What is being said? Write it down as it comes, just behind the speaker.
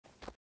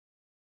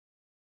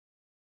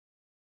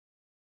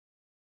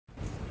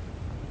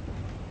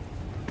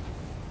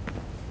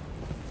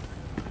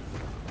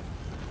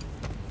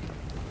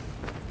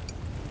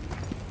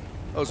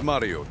How's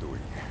Mario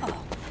doing?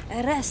 Oh,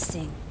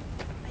 resting.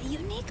 A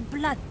unique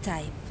blood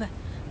type.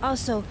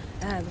 Also,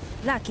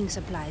 lacking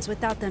supplies.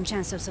 Without them,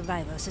 chance of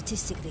survival,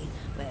 statistically,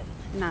 well,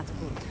 not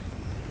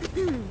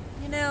good.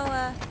 You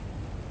know,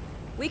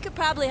 we could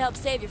probably help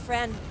save your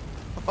friend.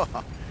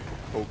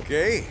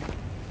 Okay.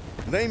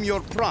 Name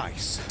your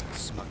price,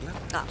 smuggler.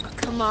 Oh,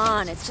 come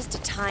on, it's just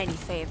a tiny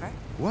favor.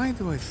 Why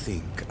do I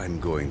think I'm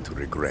going to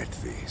regret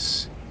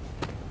this?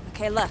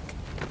 Okay, look.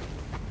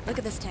 Look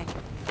at this tank.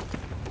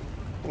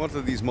 What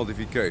are these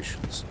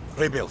modifications?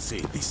 Rebels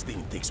say this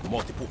thing takes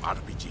multiple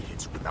RPG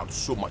hits without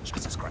so much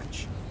as a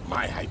scratch.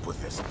 My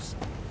hypothesis,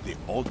 they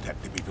altered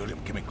the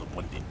behavioral chemical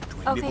bonding to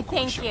enable Okay,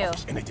 thank you.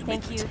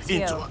 Thank you,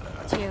 Tio.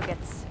 Tio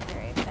gets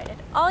very excited.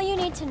 All you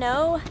need to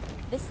know,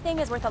 this thing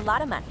is worth a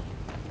lot of money.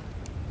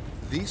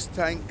 This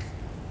tank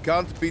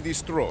can't be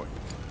destroyed.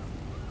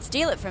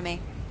 Steal it from me.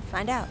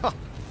 Find out. Ha.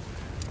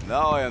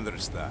 Now I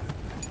understand.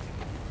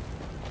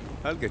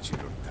 I'll get you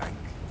your tank.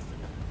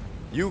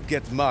 You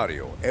get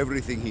Mario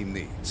everything he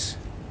needs.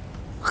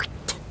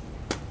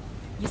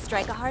 You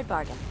strike a hard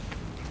bargain.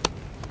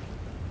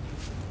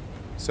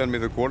 Send me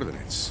the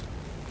coordinates.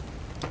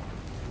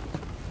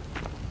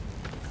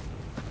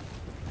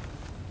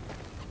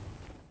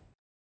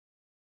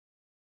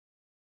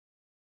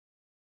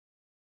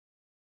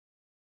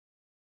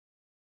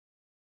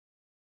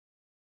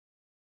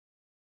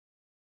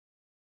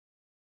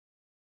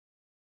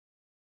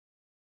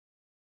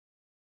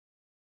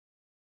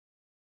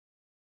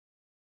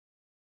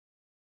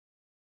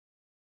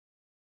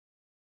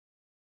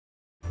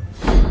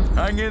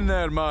 Hang in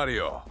there,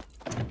 Mario.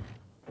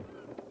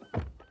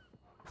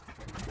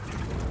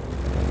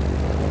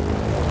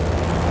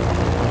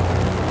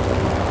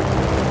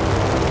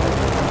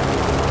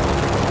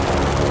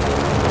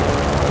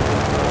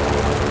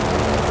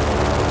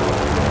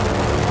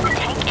 The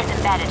tank is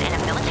embedded in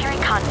a military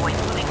convoy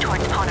moving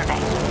towards Poner Bay.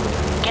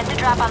 Get the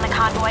drop on the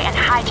convoy and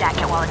hijack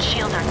it while its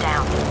shields are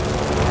down.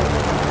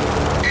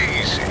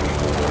 Easy.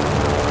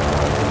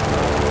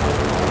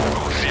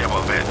 We'll see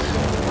about that.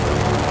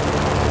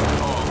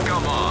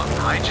 Come on,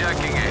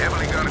 hijacking a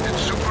heavily guarded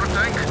super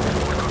tank?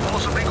 What could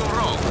possibly go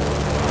wrong?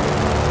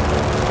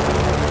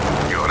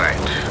 You're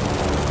right.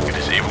 It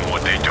is even more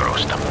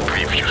dangerous than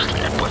previously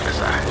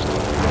hypothesized.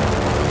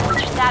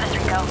 What's your status,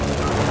 Rico?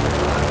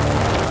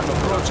 I'm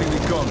approaching the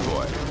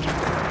convoy.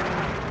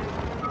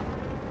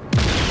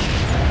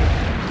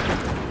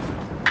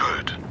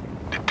 Good.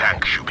 The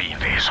tank should be in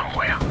there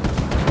somewhere.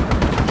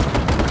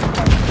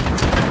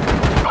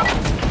 Oh,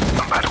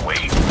 and by the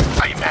way,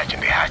 I imagine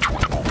the hatch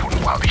won't open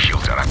while the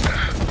shields are active.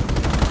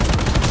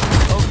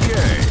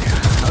 Okay,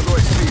 how do I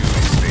steal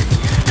this thing?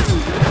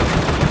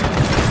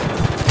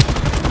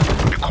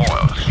 The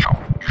coils.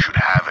 You should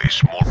have a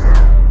small...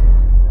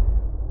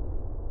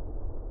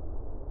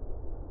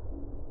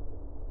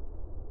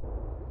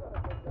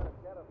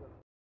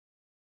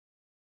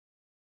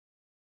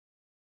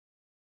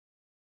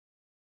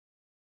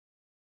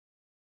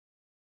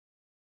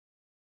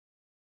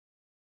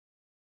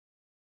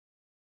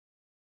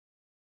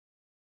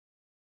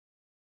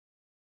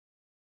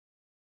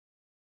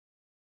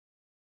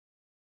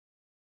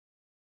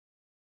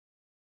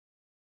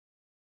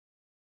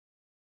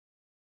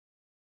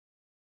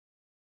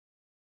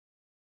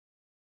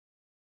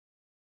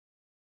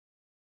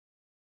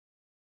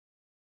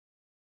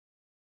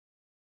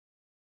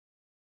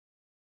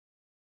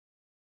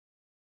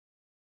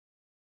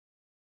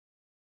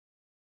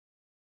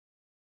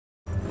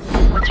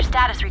 What's your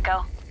status,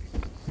 Rico?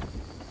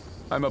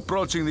 I'm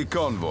approaching the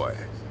convoy.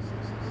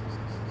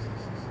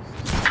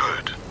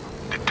 Good.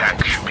 The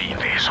tank should be in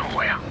there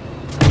somewhere.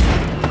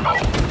 Oh,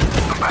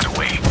 and by the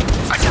way,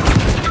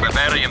 The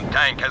Bavarian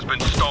tank has been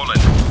stolen.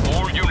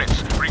 All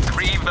units,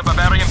 retrieve the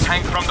Bavarian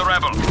tank from the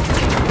rebel.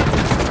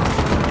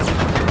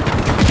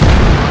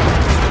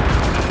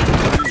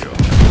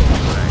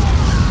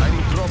 I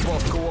need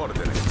drop-off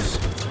coordinates.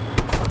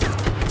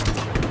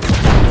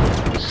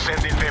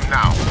 sending them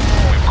now.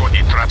 We've got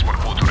a transport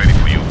boat ready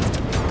for you.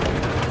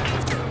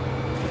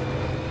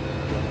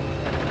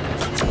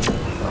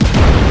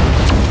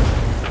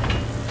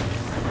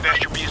 There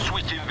should be a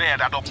switch in there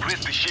that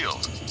upgrades the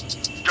shield.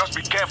 Just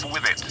be careful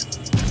with it.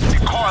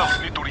 The coils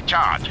need to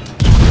recharge,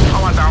 so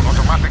power down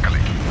automatically.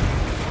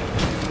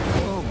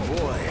 Oh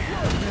boy,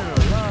 there are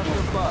a lot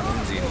of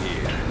buttons in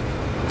here.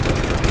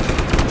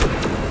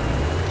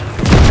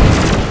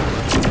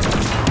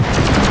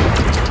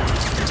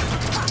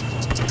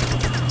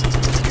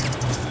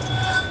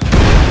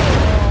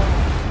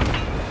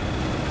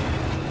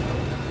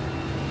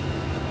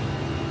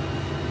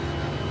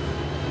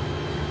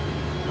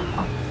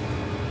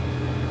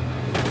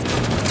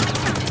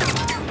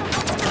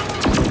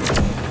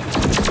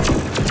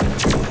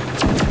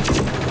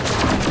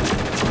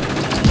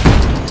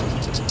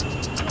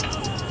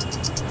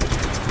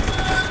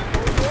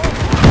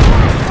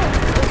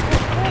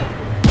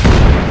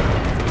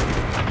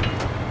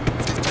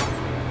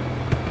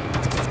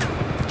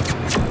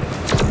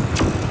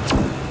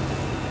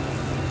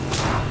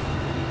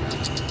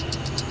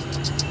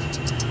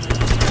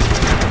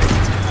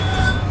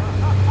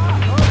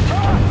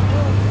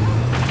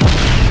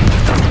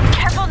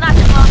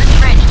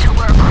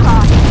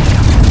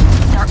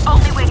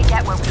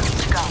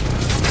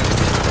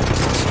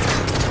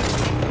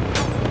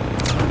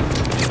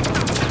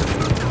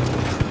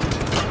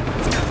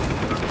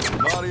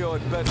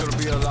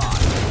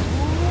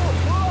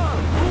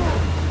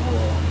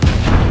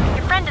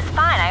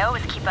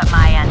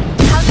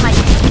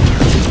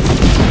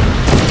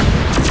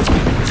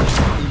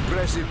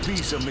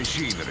 piece of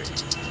machinery.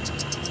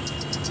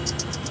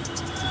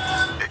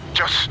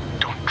 Just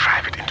don't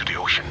drive it into the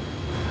ocean.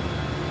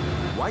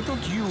 Why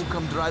don't you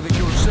come drive it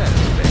yourself,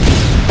 then?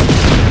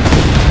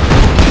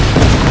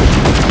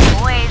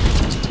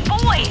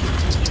 Boys!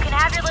 You can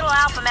have your little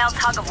alpha male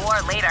tug of war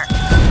later.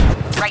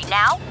 Right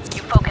now,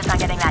 you focus on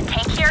getting that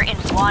tank here in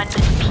one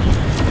piece.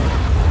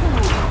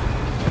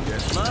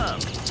 Yes, ma'am.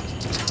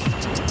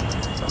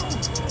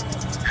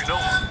 You know,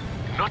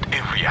 not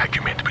every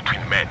argument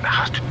between men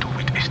has to do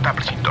with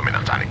establishing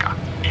dominance, Annika.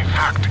 In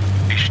fact,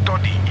 a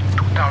study in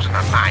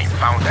 2009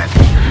 found that...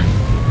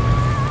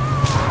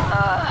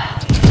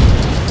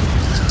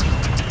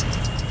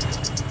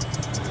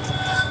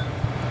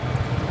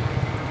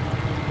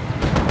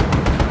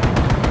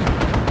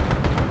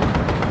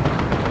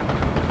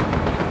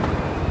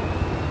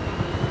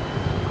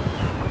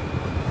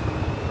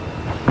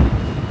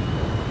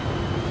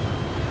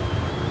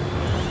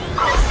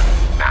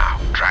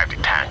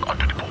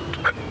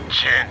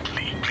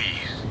 Gently,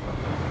 please.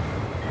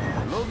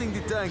 Loading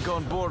the tank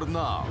on board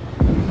now.